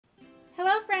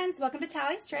Hello friends, welcome to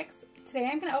Tallie's Tricks. Today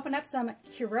I'm going to open up some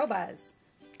Kurobas.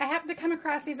 I happened to come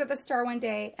across these at the store one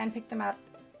day and picked them up,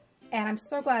 and I'm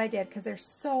so glad I did because they're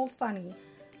so funny.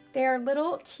 They're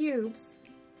little cubes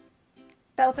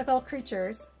that look like little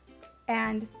creatures,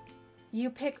 and you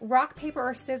pick rock, paper,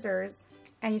 or scissors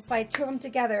and you slide two of them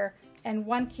together and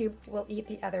one cube will eat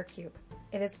the other cube.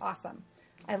 It is awesome.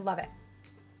 I love it.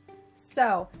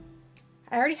 So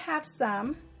I already have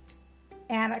some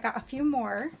and I got a few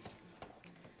more.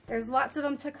 There's lots of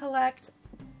them to collect.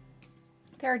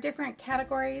 There are different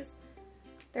categories.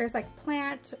 There's like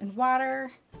plant and water,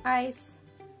 ice,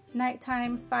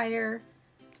 nighttime, fire.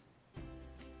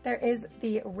 There is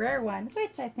the rare one,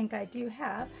 which I think I do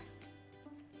have.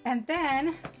 And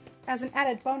then, as an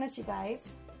added bonus, you guys,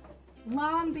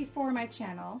 long before my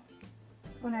channel,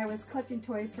 when I was collecting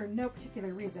toys for no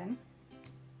particular reason,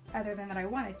 other than that I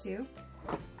wanted to,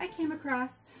 I came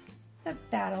across the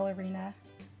battle arena.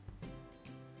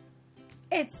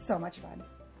 It's so much fun.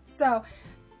 So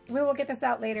we will get this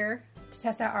out later to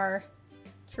test out our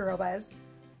Kurobas.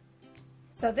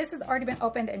 So this has already been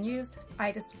opened and used.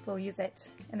 I just will use it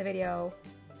in the video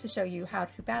to show you how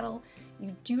to battle.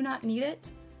 You do not need it.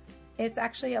 It's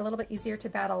actually a little bit easier to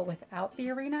battle without the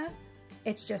arena.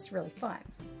 It's just really fun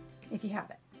if you have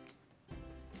it.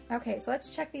 Okay, so let's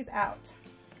check these out.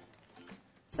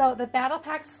 So the battle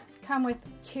packs come with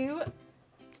 2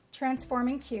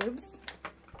 transforming cubes,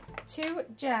 2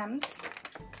 gems,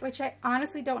 which I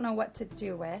honestly don't know what to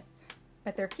do with,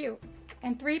 but they're cute,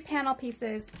 and 3 panel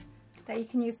pieces that you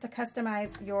can use to customize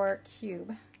your cube.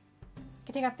 You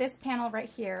can take off this panel right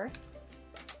here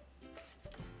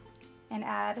and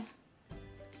add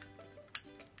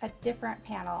a different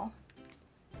panel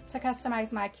to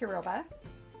customize my Kuroba.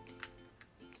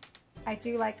 I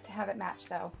do like to have it match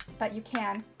though, but you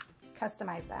can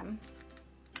customize them.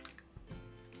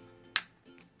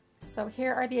 So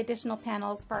here are the additional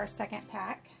panels for our second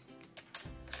pack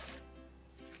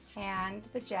and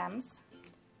the gems.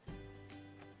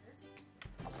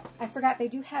 I forgot they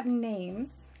do have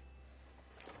names.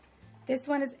 This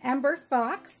one is Ember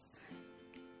Fox,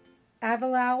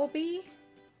 Avalawabi,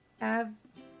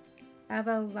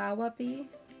 Avalawabi,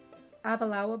 I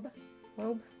don't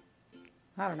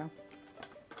know.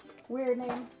 Weird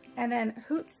name. And then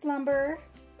Hoot Slumber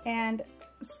and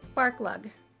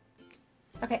Sparklug.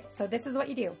 Okay, so this is what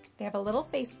you do. They have a little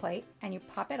faceplate and you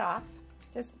pop it off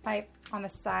just by on the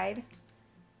side.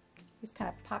 Just kind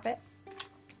of pop it.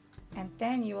 And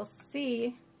then you will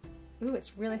see, ooh,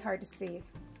 it's really hard to see,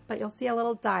 but you'll see a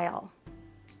little dial,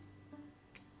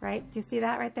 right? Do you see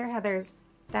that right there? How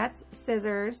that's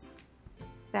scissors,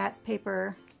 that's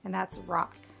paper, and that's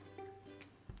rock.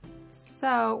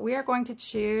 So we are going to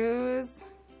choose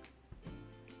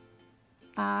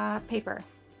paper.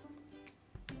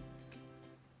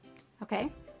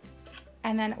 Okay,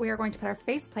 and then we are going to put our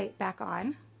faceplate back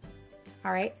on.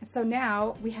 All right, so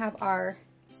now we have our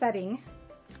setting,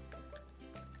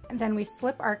 and then we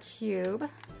flip our cube.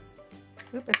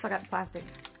 Oop, I still got the plastic.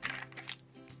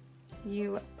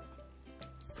 You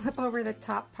flip over the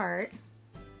top part,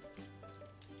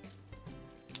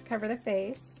 cover the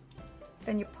face,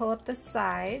 then you pull up the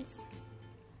sides,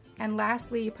 and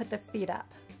lastly you put the feet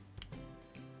up.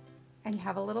 And you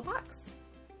have a little box.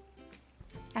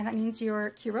 And that means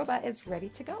your Kuroba is ready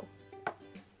to go.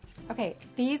 Okay,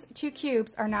 these 2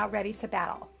 cubes are now ready to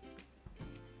battle.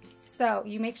 So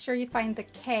you make sure you find the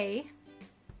K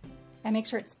and make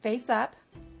sure it's face up.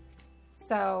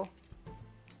 So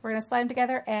we're gonna slide them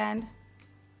together and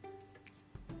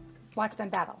watch them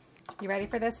battle. You ready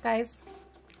for this, guys?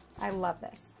 I love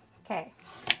this. Okay.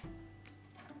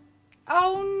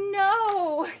 Oh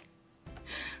no!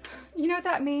 You know what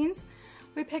that means?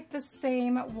 We picked the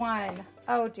same one.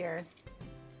 Oh dear.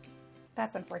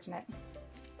 That's unfortunate.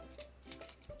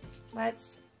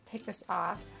 Let's take this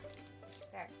off.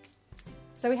 There.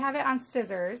 So we have it on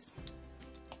scissors.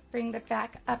 Bring the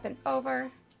back up and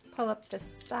over. Pull up the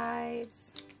sides.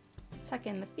 Tuck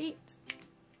in the feet.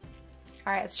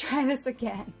 All right, let's try this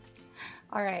again.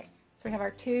 All right, so we have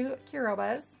our 2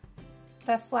 Kurobas.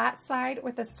 The flat side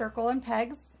with the circle and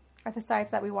pegs are the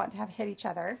sides that we want to have hit each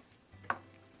other.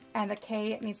 And the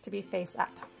K needs to be face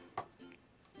up.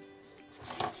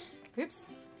 Oops.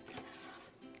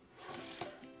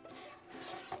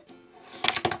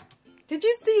 Did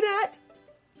you see that?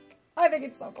 I think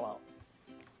it's so cool.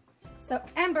 So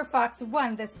Ember Fox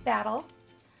won this battle.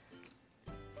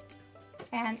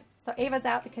 And so Ava's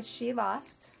out because she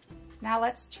lost. Now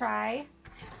let's try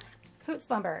Hoot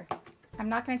Slumber. I'm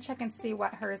not going to check and see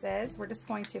what hers is. We're just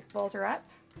going to fold her up.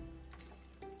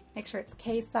 Make sure it's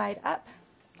K side up.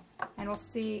 And we'll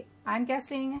see, I'm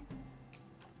guessing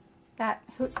that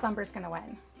Hoot Slumber's gonna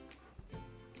win.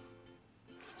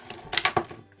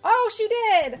 Oh, she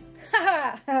did!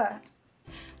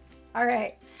 All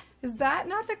right, is that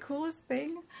not the coolest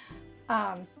thing?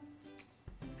 All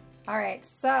right,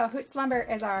 so Hoot Slumber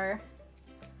is our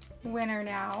winner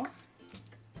now.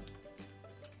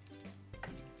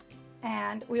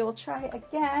 And we will try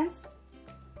against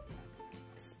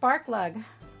Sparklug.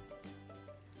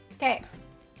 Okay,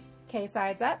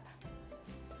 sides up.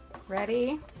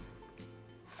 Ready?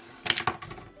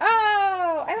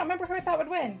 Oh, I don't remember who I thought would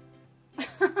win.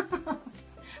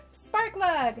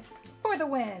 Sparklug for the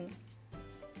win.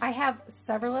 I have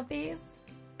several of these,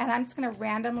 and I'm just gonna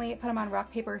randomly put them on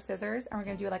rock, paper, scissors, and we're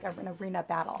gonna do like an arena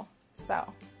battle.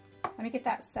 So let me get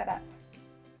that set up.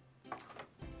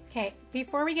 Okay,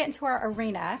 before we get into our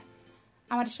arena,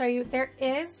 I want to show you there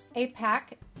is a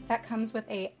pack that comes with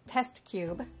a test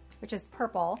cube, which is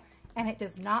purple, and it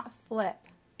does not flip.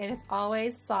 It is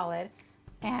always solid,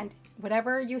 and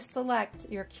whatever you select,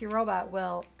 your Kuroba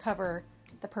will cover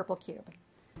the purple cube.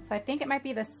 So I think it might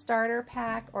be the starter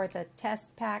pack or the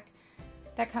test pack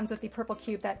that comes with the purple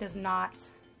cube that does not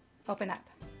open up.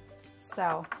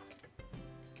 So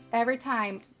every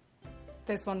time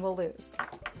this one will lose.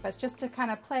 But it's just to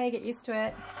kind of play, get used to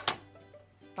it.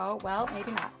 Oh, well,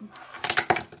 maybe not.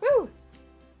 Woo!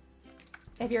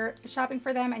 If you're shopping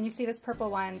for them and you see this purple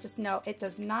one, just know it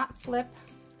does not flip.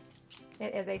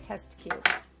 It is a test cube.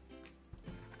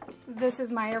 This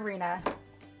is my arena.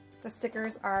 The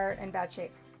stickers are in bad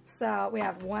shape. So we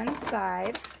have one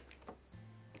side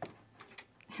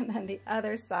and then the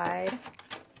other side.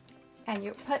 And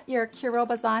you put your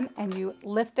Kurobas on and you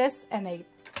lift this and they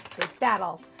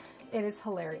battle. It is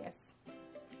hilarious.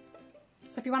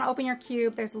 So if you want to open your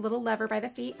cube, there's a little lever by the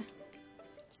feet.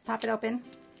 Just pop it open.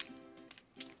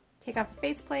 Take off the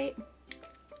faceplate.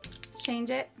 Change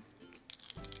it.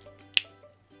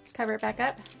 Cover it back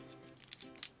up.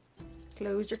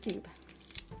 Close your cube.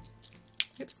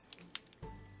 Oops.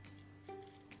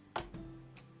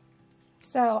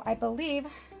 So I believe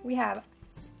we have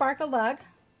Sparklug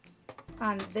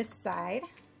on this side.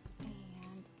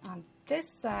 And on this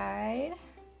side,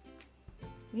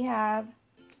 we have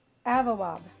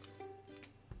Avawab.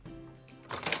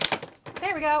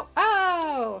 There we go.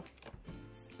 Oh!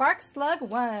 Sparkslug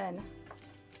won.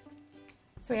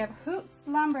 So we have Hoot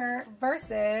Slumber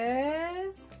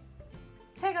versus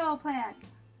Piggle Plant.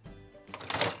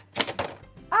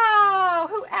 Oh,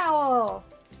 Hoot Owl.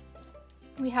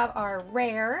 We have our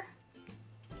rare.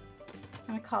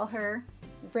 I'm gonna call her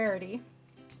Rarity.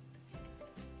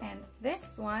 And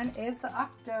this one is the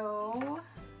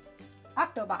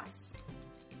Octobos.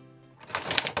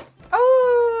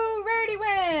 Oh, Rarity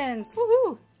wins!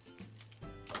 Woohoo!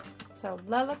 So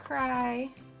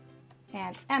Lullacry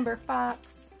and Ember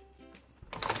Fox.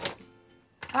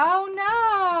 Oh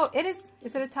no!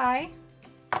 Is it a tie?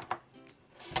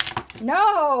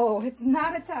 No, it's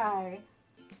not a tie.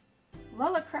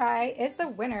 Lullacry is the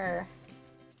winner.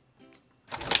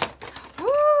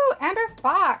 Woo! Ember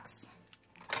Fox.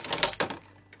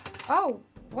 Oh,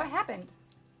 what happened?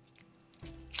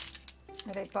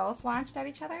 Are they both launched at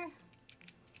each other?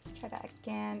 Let's try that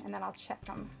again, and then I'll check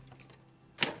them.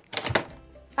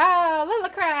 Oh,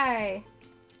 Lullacry!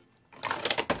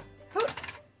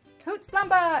 Hoot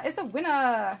Slumber is the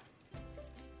winner!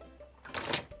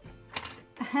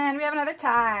 And we have another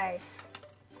tie.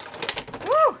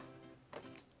 Woo!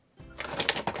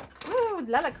 Woo,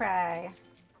 Lullacry.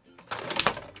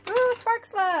 Woo,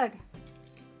 Sparkslug!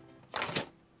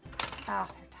 Oh,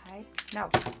 they're tied. No.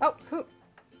 Oh,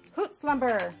 Hoot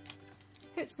Slumber.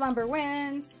 Hoot Slumber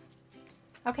wins.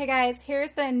 Okay, guys,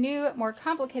 here's the new, more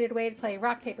complicated way to play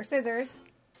rock, paper, scissors.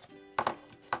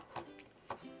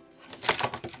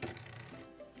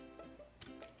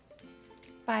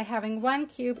 By having one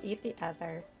cube eat the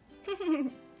other.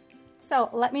 So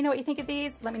let me know what you think of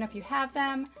these. Let me know if you have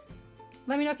them.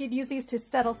 Let me know if you'd use these to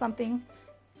settle something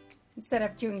instead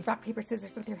of doing rock, paper,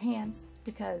 scissors with your hands,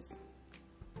 because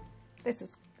this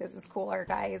is cooler,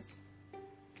 guys.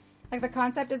 Like, the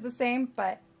concept is the same,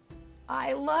 but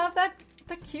I love that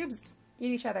the cubes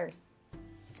eat each other.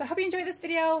 So I hope you enjoyed this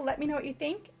video. Let me know what you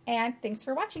think, and thanks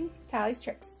for watching Tallie's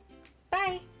Tricks.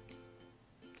 Bye!